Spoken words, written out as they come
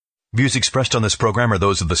Views expressed on this program are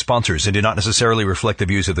those of the sponsors and do not necessarily reflect the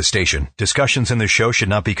views of the station. Discussions in this show should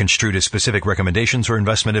not be construed as specific recommendations or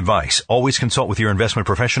investment advice. Always consult with your investment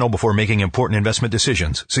professional before making important investment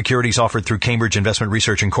decisions. Securities offered through Cambridge Investment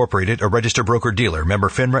Research Incorporated, a registered broker-dealer, member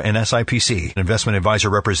FINRA and SIPC. Investment advisor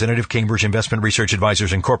representative, Cambridge Investment Research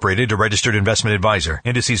Advisors Incorporated, a registered investment advisor.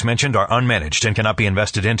 Indices mentioned are unmanaged and cannot be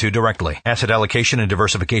invested into directly. Asset allocation and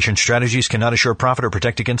diversification strategies cannot assure profit or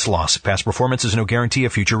protect against loss. Past performance is no guarantee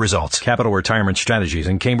of future results. Capital Retirement Strategies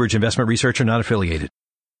and Cambridge Investment Research are not affiliated.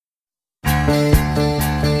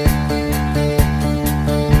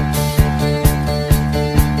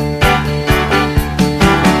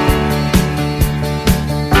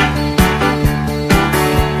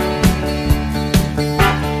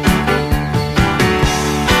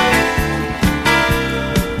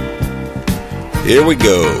 Here we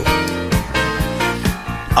go.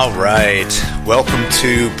 All right. Welcome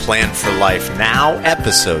to Plan for Life Now,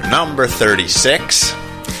 episode number 36.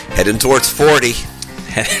 Heading towards 40.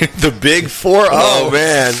 The big 4-0. Oh,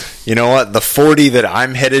 man. You know what? The 40 that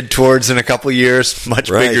I'm headed towards in a couple years, much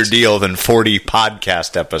bigger deal than 40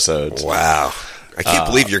 podcast episodes. Wow. I can't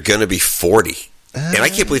believe you're going to be 40. And I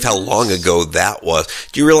can't believe how long ago that was.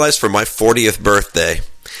 Do you realize for my 40th birthday,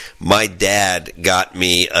 my dad got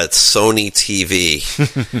me a Sony TV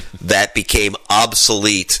that became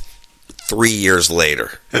obsolete 3 years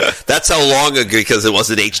later. That's how long ago, because it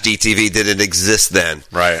wasn't HD TV, didn't exist then.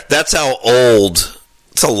 Right. That's how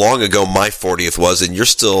long ago my 40th was, and you're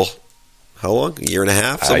still, how long? A year and a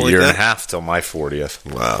half? A year and a half till my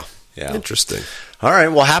 40th. Wow. Yeah. Interesting. All right.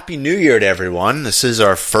 Well, Happy New Year to everyone. This is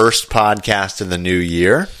our first podcast of the new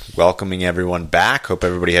year. Welcoming everyone back. Hope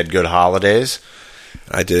everybody had good holidays.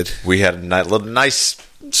 I did. We had a nice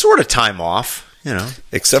sort of time off, you know.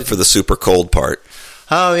 Except for the super cold part.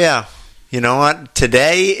 Oh, yeah. You know what?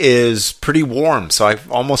 Today is pretty warm, so I've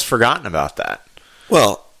almost forgotten about that.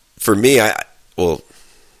 Well, for me, I don't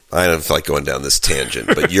feel like going down this tangent,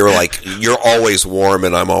 but you're always warm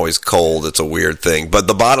and I'm always cold. It's a weird thing. But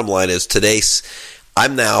the bottom line is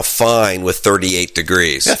I'm now fine with 38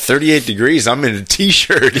 degrees. Yeah, 38 degrees. I'm in a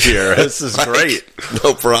T-shirt here. This is great.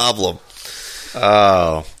 No problem.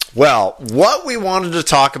 Oh, well, what we wanted to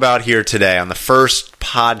talk about here today on the first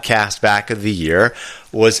podcast back of the year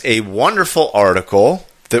was a wonderful article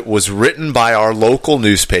that was written by our local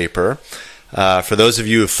newspaper. For those of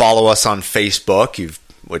you who follow us on Facebook,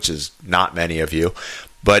 which is not many of you,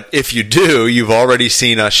 but if you do, you've already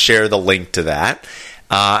seen us share the link to that.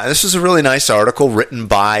 This was a really nice article written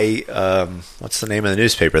by, what's the name of the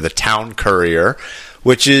newspaper? The Town Courier,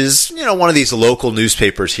 which is, one of these local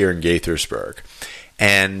newspapers here in Gaithersburg.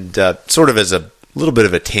 And sort of as a little bit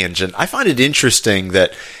of a tangent, I find it interesting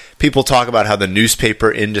that people talk about how the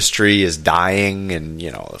newspaper industry is dying and,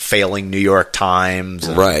 failing New York Times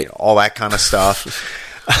and right. All that kind of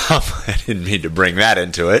stuff. I didn't mean to bring that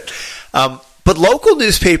into it. But local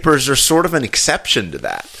newspapers are sort of an exception to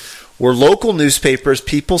that. Where local newspapers,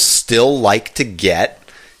 people still like to get,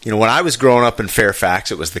 when I was growing up in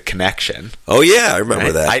Fairfax, it was The Connection. Oh, yeah, I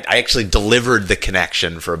remember that. I actually delivered The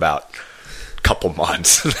Connection for about a couple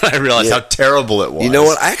months. I realized how terrible it was. You know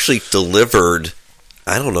what? I actually delivered,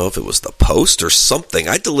 I don't know if it was the Post or something.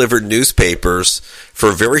 I delivered newspapers for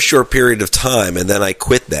a very short period of time, and then I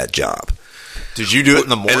quit that job. Did you do it in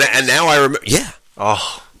the morning? And now I remember, yeah.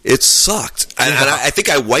 Oh, it sucked. And I think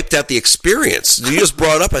I wiped out the experience. You just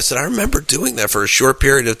brought up, I said, I remember doing that for a short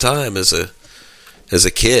period of time as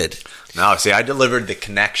a kid. No, see, I delivered The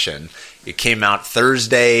Connection. It came out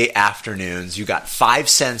Thursday afternoons. You got 5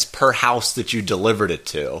 cents per house that you delivered it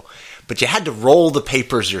to, but you had to roll the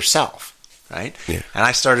papers yourself, right? Yeah. And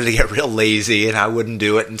I started to get real lazy, and I wouldn't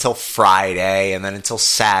do it until Friday, and then until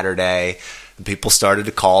Saturday. And people started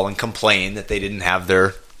to call and complain that they didn't have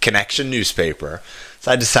their Connection newspaper.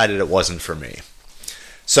 So I decided it wasn't for me.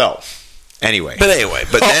 So, anyway.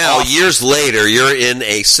 But now, years later, you're in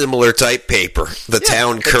a similar type paper, the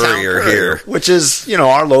Town Courier here. Which is,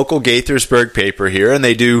 our local Gaithersburg paper here, and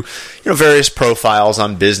they do, various profiles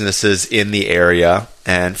on businesses in the area.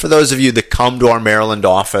 And for those of you that come to our Maryland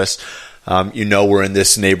office, we're in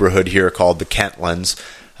this neighborhood here called the Kentlands,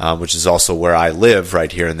 which is also where I live,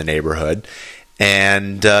 right here in the neighborhood.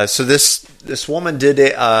 And so this woman did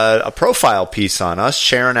a profile piece on us,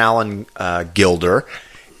 Sharon Allen Gilder,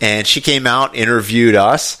 and she came out, interviewed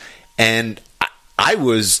us, and I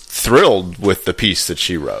was thrilled with the piece that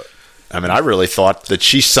she wrote. I mean, I really thought that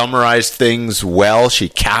she summarized things well. She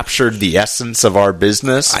captured the essence of our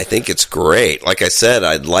business. I think it's great. Like I said,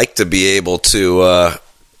 I'd like to be able to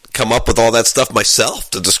come up with all that stuff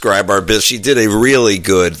myself to describe our business. She did a really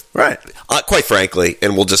good, Right. Quite frankly,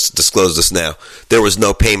 and we'll just disclose this now, there was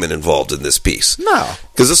no payment involved in this piece. No.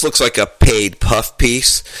 Because this looks like a paid puff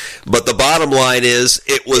piece. But the bottom line is,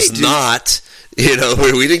 it was not,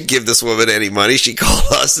 we didn't give this woman any money. She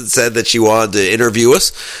called us and said that she wanted to interview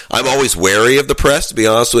us. I'm always wary of the press, to be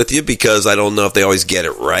honest with you, because I don't know if they always get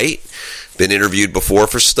it right. Been interviewed before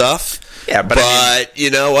for stuff. Yeah, but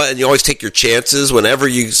you know what? And you always take your chances whenever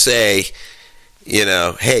you say,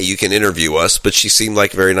 hey, you can interview us. But she seemed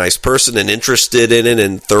like a very nice person and interested in it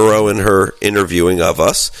and thorough in her interviewing of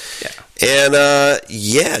us. Yeah.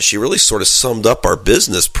 And, she really sort of summed up our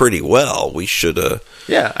business pretty well. We should... and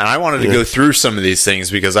I wanted to go through some of these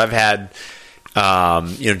things because I've had...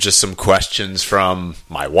 just some questions from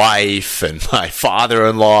my wife and my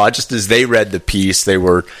father-in-law. Just as they read the piece, they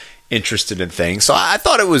were interested in things. So I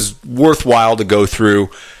thought it was worthwhile to go through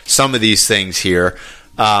some of these things here.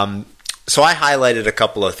 So I highlighted a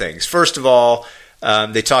couple of things. First of all,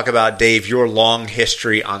 they talk about, Dave, your long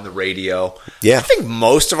history on the radio. Yeah. I think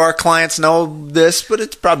most of our clients know this, but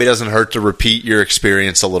it probably doesn't hurt to repeat your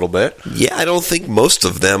experience a little bit. Yeah, I don't think most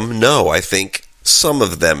of them know. I think some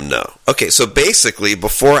of them know. Okay, so basically,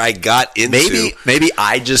 before I got into... Maybe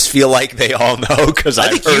I just feel like they all know because I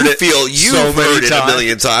think you've heard it a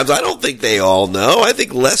million times. I don't think they all know. I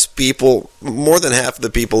think less people, more than half of the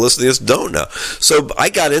people listening to this don't know. So I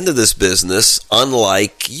got into this business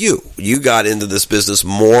unlike you. You got into this business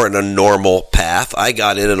more in a normal path. I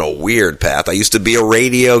got in a weird path. I used to be a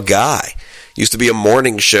radio guy. Used to be a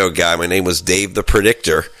morning show guy. My name was Dave the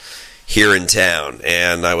Predictor here in town.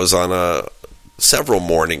 And I was on several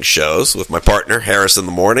morning shows with my partner, Harris in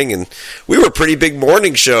the Morning, and we were a pretty big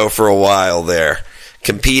morning show for a while there,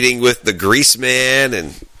 competing with the Grease Man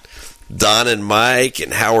and Don and Mike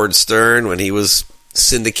and Howard Stern when he was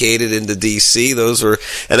syndicated into D.C. And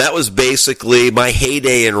that was basically my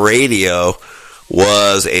heyday in radio.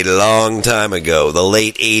 Was a long time ago, the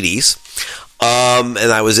late 80s,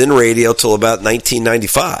 and I was in radio till about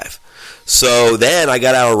 1995. So then I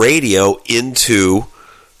got out of radio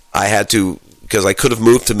because I could have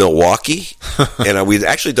moved to Milwaukee, and we'd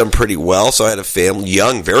actually done pretty well. So I had a family,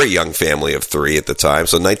 very young family of 3 at the time.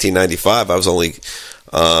 So in 1995, I was only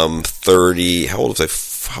 30. How old was I?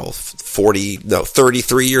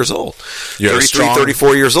 33 years old.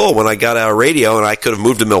 34 years old when I got out of radio, and I could have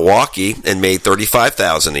moved to Milwaukee and made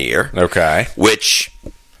 $35,000 a year. Okay, which.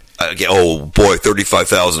 Oh boy,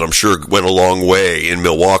 $35,000! I'm sure went a long way in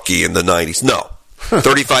Milwaukee in the 90s. No.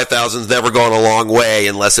 $35,000's never gone a long way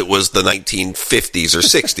unless it was the 1950s or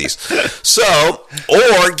 60s. So,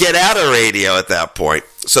 or get out of radio at that point.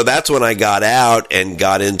 So that's when I got out and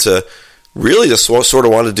got into really just sort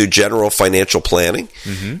of wanted to do general financial planning,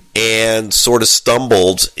 and sort of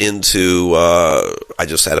stumbled into, I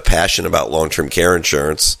just had a passion about long-term care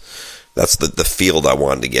insurance. That's the field I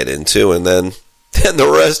wanted to get into, and then the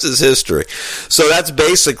rest is history. So that's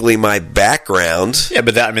basically my background. Yeah,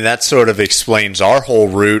 but that sort of explains our whole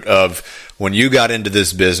route of when you got into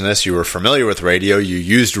this business, you were familiar with radio, you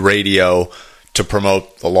used radio to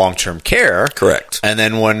promote the long-term care. Correct. And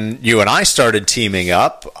then when you and I started teaming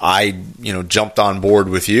up, I jumped on board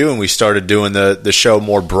with you, and we started doing the show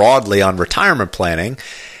more broadly on retirement planning.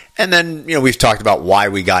 And then, we've talked about why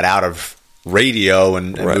we got out of radio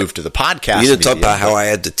and moved to the podcast. You didn't talk about how I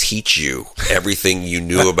had to teach you everything you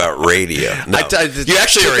knew about radio. No. You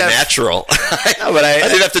actually are a natural. I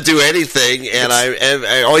didn't have to do anything, and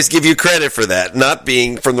I always give you credit for that. Not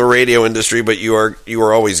being from the radio industry, but you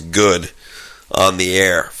are always good on the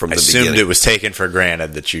air from the beginning. I assumed it was taken for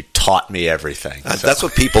granted that you taught me everything. So. That's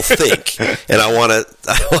what people think, and I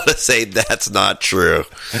want to say that's not true.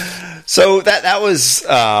 So that was.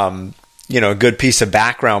 A good piece of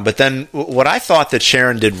background. But then what I thought that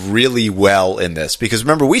Sharon did really well in this, because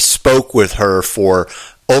remember, we spoke with her for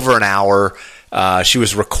over an hour. She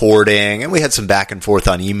was recording, and we had some back and forth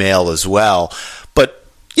on email as well. But,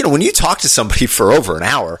 when you talk to somebody for over an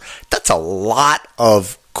hour, that's a lot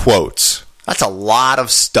of quotes. That's a lot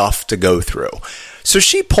of stuff to go through. So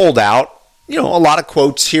she pulled out, a lot of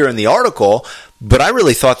quotes here in the article, but I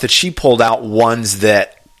really thought that she pulled out ones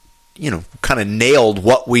that kind of nailed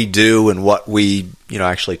what we do and what we,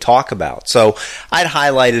 actually talk about. So I'd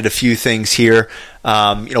highlighted a few things here.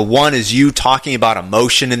 One is you talking about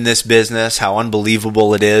emotion in this business, how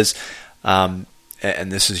unbelievable it is.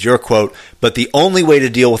 And this is your quote, but the only way to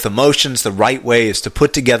deal with emotions the right way is to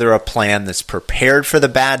put together a plan that's prepared for the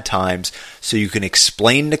bad times so you can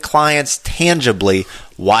explain to clients tangibly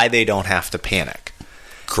why they don't have to panic.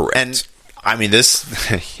 Correct. And this,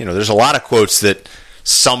 there's a lot of quotes that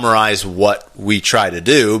summarize what we try to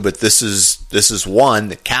do, but this is this is one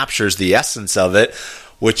that captures the essence of it,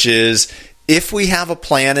 which is if we have a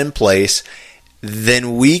plan in place,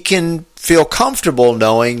 then we can feel comfortable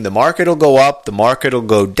knowing the market will go up, the market will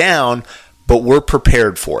go down, but we're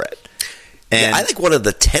prepared for it. And I think one of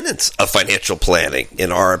the tenets of financial planning,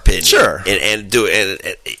 in our opinion, sure,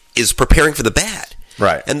 is preparing for the bad.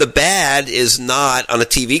 Right. And the bad is not, on a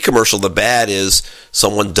TV commercial, the bad is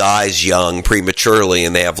someone dies young prematurely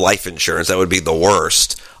and they have life insurance. That would be the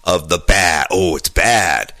worst of the bad. Oh, it's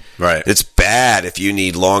bad. Right. It's bad if you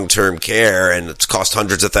need long-term care and it's cost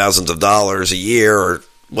hundreds of thousands of dollars a year or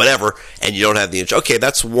whatever, and you don't have the insurance. Okay,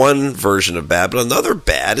 that's one version of bad. But another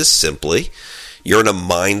bad is simply you're in a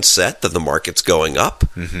mindset that the market's going up,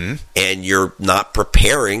 and you're not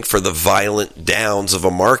preparing for the violent downs of a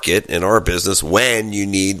market in our business when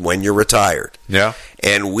you're retired. Yeah.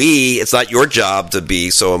 And it's not your job to be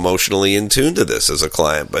so emotionally in tune to this as a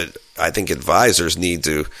client, but I think advisors need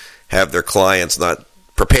to have their clients not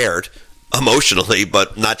prepared emotionally,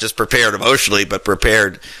 but not just prepared emotionally, but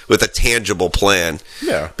prepared with a tangible plan.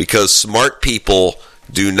 Yeah. Because smart people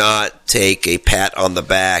do not take a pat on the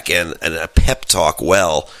back and a pep talk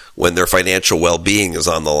well when their financial well-being is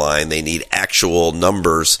on the line. They need actual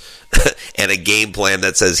numbers and a game plan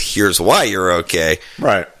that says, here's why you're okay.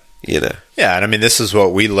 Right. You know. Yeah, and I mean, this is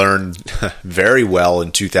what we learned very well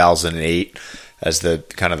in 2008 as the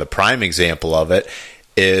kind of the prime example of it,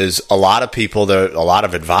 is a lot of people, a lot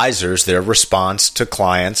of advisors, their response to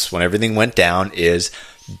clients when everything went down is,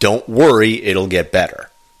 don't worry, it'll get better.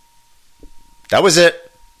 That was it.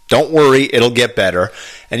 Don't worry, it'll get better.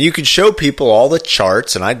 And you could show people all the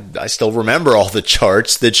charts, and I still remember all the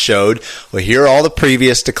charts that showed, well, here are all the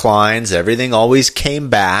previous declines, everything always came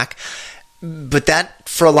back. But that,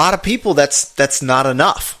 for a lot of people, that's not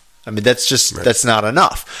enough. I mean, that's not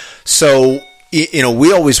enough. So, you know,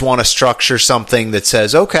 we always want to structure something that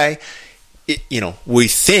says, okay, we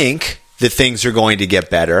think that things are going to get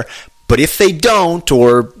better, but if they don't,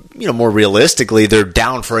 or, you know, more realistically, they're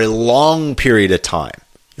down for a long period of time.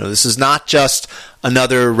 You know, this is not just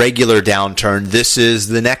another regular downturn. This is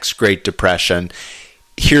the next Great Depression.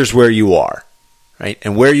 Here's where you are, right?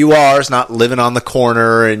 And where you are is not living on the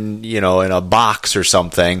corner and, you know, in a box or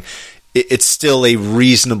something. It's still a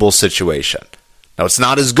reasonable situation. Now, it's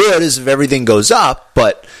not as good as if everything goes up,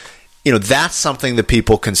 but, you know, that's something that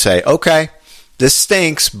people can say, okay, this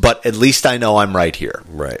stinks, but at least I know I'm right here.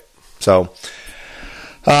 Right. So,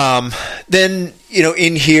 then, you know,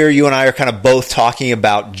 in here, you and I are kind of both talking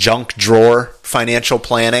about junk drawer financial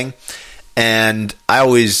planning. And I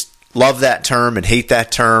always love that term and hate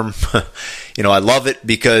that term. You know, I love it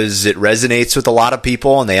because it resonates with a lot of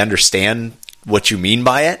people and they understand what you mean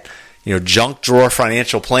by it. You know, junk drawer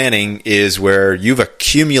financial planning is where you've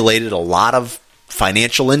accumulated a lot of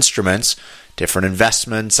financial instruments, different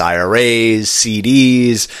investments, IRAs,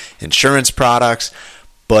 CDs, insurance products,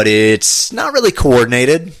 but it's not really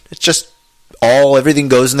coordinated. It's just everything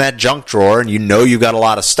goes in that junk drawer, and you know you've got a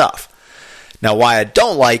lot of stuff. Now, why I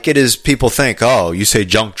don't like it is people think, oh, you say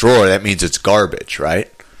junk drawer, that means it's garbage,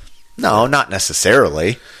 right? No, not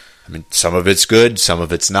necessarily. I mean, some of it's good, some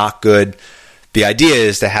of it's not good. The idea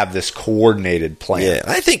is to have this coordinated plan. Yeah,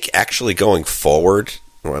 I think actually going forward,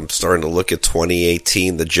 when I'm starting to look at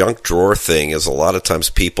 2018, the junk drawer thing is a lot of times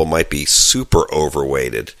people might be super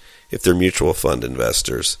overweighted if they're mutual fund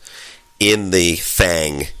investors in the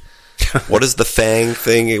FANG. What is the FANG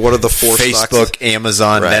thing? What are the four Facebook, stocks?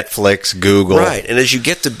 Amazon, Right. Netflix, Google. Right. And as you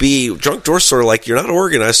get to be, junk drawer sort of like you're not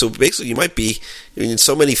organized. So basically you might be in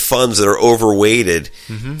so many funds that are overweighted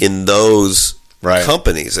in those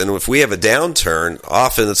companies. And if we have a downturn,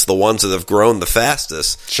 often it's the ones that have grown the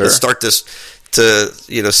fastest that start to,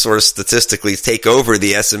 you know, sort of statistically take over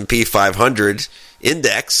the S&P 500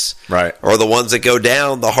 index, right? Or the ones that go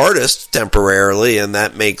down the hardest temporarily, and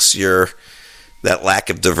that makes that lack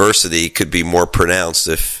of diversity could be more pronounced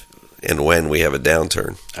if and when we have a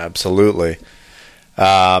downturn. Absolutely.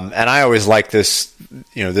 And I always like this,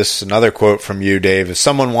 you know, this is another quote from you, Dave. If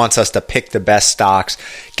someone wants us to pick the best stocks,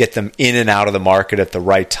 get them in and out of the market at the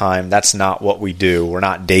right time, that's not what we do. We're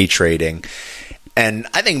not day trading. And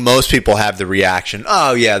I think most people have the reaction,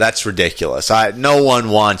 oh, yeah, that's ridiculous. No one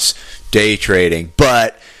wants day trading.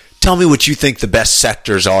 But tell me what you think the best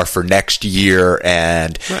sectors are for next year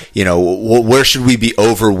and, you know, where should we be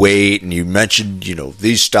overweight? And you mentioned, you know,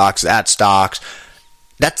 these stocks, that stocks.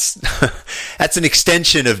 That's an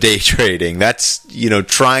extension of day trading. That's, you know,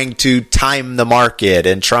 trying to time the market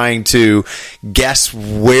and trying to guess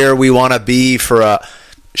where we want to be for a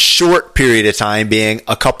short period of time, being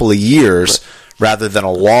a couple of years rather than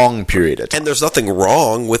a long period of time. And there's nothing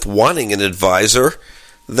wrong with wanting an advisor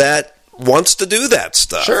that wants to do that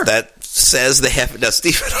stuff, that says they have. Now,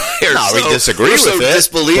 Steve and I are we disagree with so it,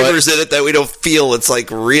 disbelievers in it that we don't feel it's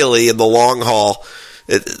like really in the long haul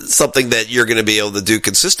something that you're going to be able to do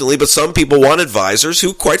consistently. But some people want advisors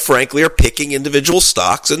who, quite frankly, are picking individual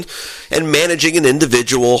stocks and managing an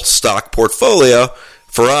individual stock portfolio.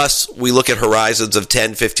 For us, we look at horizons of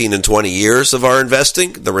 10, 15, and 20 years of our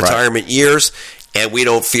investing, the retirement years, and we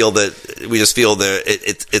don't feel that, we just feel that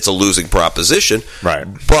it's a losing proposition. Right.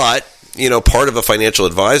 But, part of a financial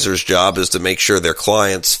advisor's job is to make sure their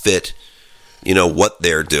clients fit, what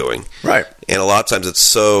they're doing. Right. And a lot of times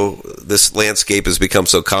this landscape has become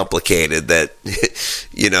so complicated that,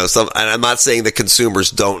 and I'm not saying that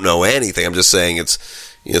consumers don't know anything. I'm just saying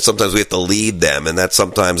sometimes we have to lead them, and that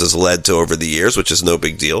sometimes has led to, over the years, which is no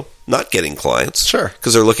big deal, not getting clients. Sure.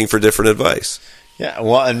 Because they're looking for different advice. Yeah,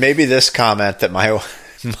 well, and maybe this comment that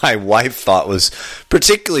my wife thought was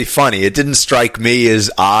particularly funny. It didn't strike me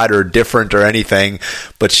as odd or different or anything,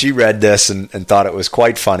 but she read this and thought it was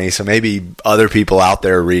quite funny. So maybe other people out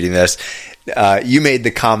there reading this, you made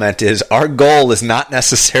the comment is, our goal is not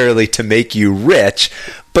necessarily to make you rich,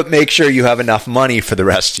 but make sure you have enough money for the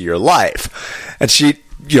rest of your life. And she,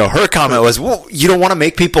 her comment was, well, you don't want to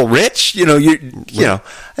make people rich? I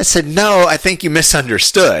said, no, I think you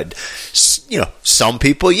misunderstood. Some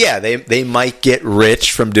people, they might get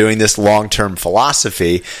rich from doing this long-term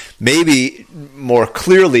philosophy. Maybe more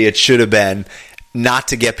clearly it should have been not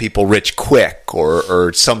to get people rich quick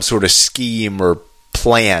or some sort of scheme or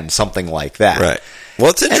plan, something like that. Right.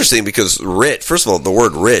 Well, it's interesting because first of all, the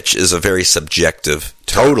word rich is a very subjective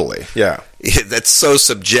term. Totally, yeah. That's so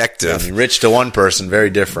subjective. I mean, rich to one person, very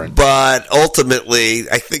different. But ultimately,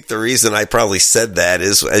 I think the reason I probably said that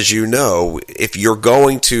is, as you know, if you're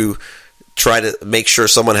going to try to make sure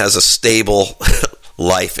someone has a stable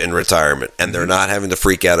life in retirement and they're not having to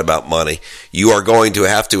freak out about money, you are going to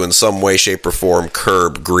have to, in some way, shape, or form,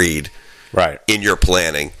 curb greed in your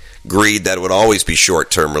planning. Greed that would always be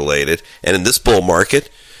short-term related. And in this bull market,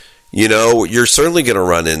 you're certainly going to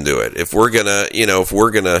run into it. If we're going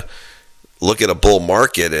to look at a bull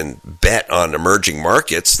market and bet on emerging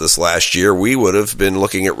markets this last year, we would have been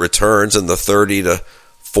looking at returns in the 30 to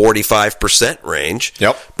 45% range.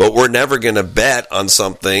 Yep. But we're never going to bet on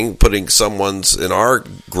something, putting someone's in our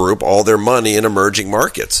group all their money in emerging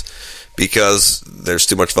markets, because there's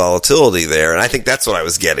too much volatility there. And I think that's what I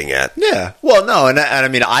was getting at. Yeah. Well, no. And I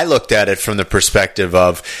mean, I looked at it from the perspective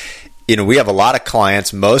of, we have a lot of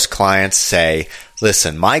clients. Most clients say,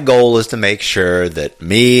 listen, my goal is to make sure that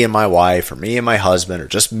me and my wife, or me and my husband, or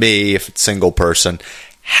just me, if it's a single person,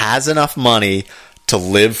 has enough money to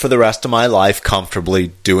live for the rest of my life comfortably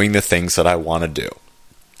doing the things that I want to do.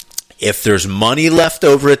 If there's money left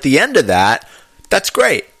over at the end of that, that's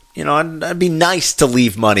great. It'd be nice to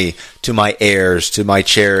leave money to my heirs, to my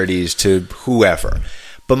charities, to whoever.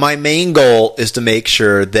 But my main goal is to make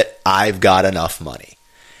sure that I've got enough money.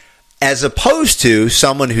 As opposed to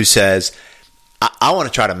someone who says, I want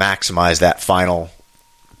to try to maximize that final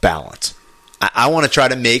balance. I want to try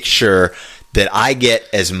to make sure that I get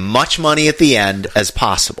as much money at the end as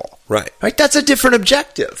possible. Right? That's a different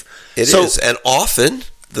objective. It is. And often,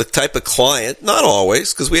 the type of client, not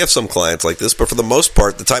always, because we have some clients like this, but for the most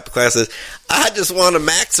part, the type of client says, I just want to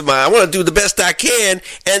maximize. I want to do the best I can,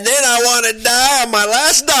 and then I want to die on my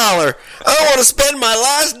last dollar. I don't want to spend my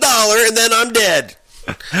last dollar, and then I'm dead.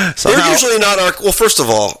 They're usually not our... Well, first of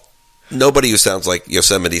all, nobody who sounds like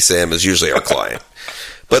Yosemite Sam is usually our client.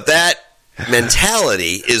 But that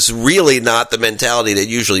mentality is really not the mentality that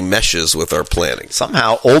usually meshes with our planning.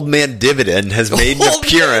 Somehow, Old Man Dividend has made an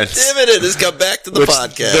appearance. Old Man Dividend has come back to the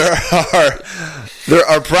podcast. There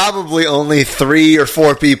are probably only 3 or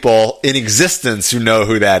 4 people in existence who know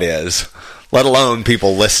who that is, let alone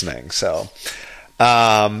people listening. So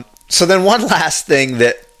then one last thing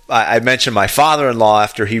that I mentioned, my father-in-law,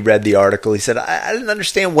 after he read the article, he said, I didn't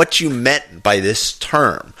understand what you meant by this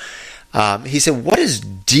term. He said, what does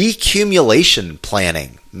decumulation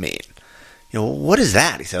planning mean? What is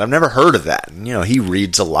that? He said, I've never heard of that. And, he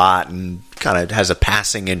reads a lot and kind of has a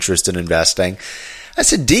passing interest in investing. I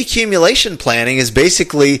said, decumulation planning is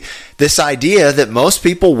basically this idea that most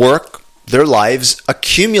people work their lives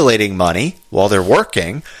accumulating money while they're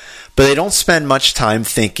working, but they don't spend much time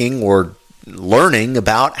thinking or learning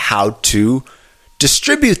about how to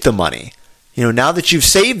distribute the money. Now that you've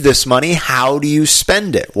saved this money, how do you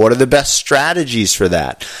spend it? What are the best strategies for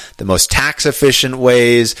that? The most tax efficient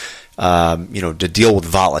ways, to deal with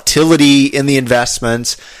volatility in the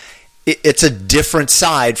investments. It's a different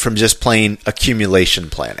side from just plain accumulation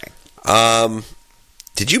planning.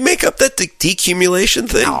 Did you make up that decumulation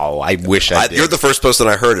thing? No, I wish I did. You're the first person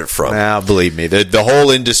I heard it from. Now, believe me, the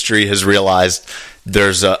whole industry has realized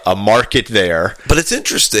there's a market there. But it's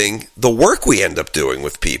interesting, the work we end up doing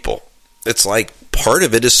with people. It's like part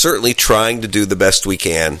of it is certainly trying to do the best we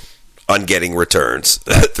can on getting returns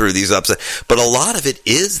through these ups. But a lot of it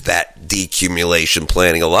is that decumulation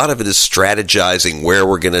planning. A lot of it is strategizing where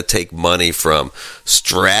we're going to take money from,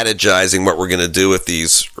 strategizing what we're going to do with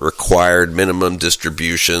these required minimum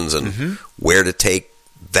distributions and where to take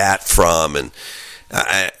that from. And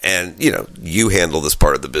you handle this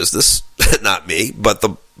part of the business, not me, but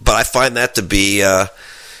I find that to be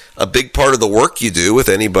a big part of the work you do with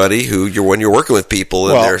anybody when you're working with people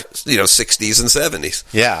in their 60s and 70s.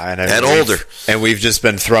 Yeah, and older. And we've just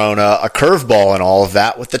been thrown a curveball in all of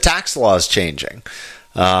that with the tax laws changing.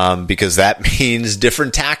 Because that means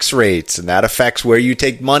different tax rates, and that affects where you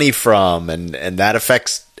take money from, and that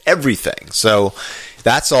affects everything. So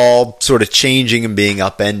that's all sort of changing and being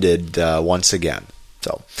upended once again.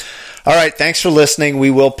 So, all right, thanks for listening. We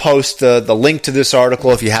will post the link to this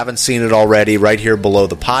article if you haven't seen it already right here below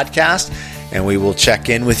the podcast, and we will check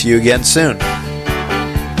in with you again soon.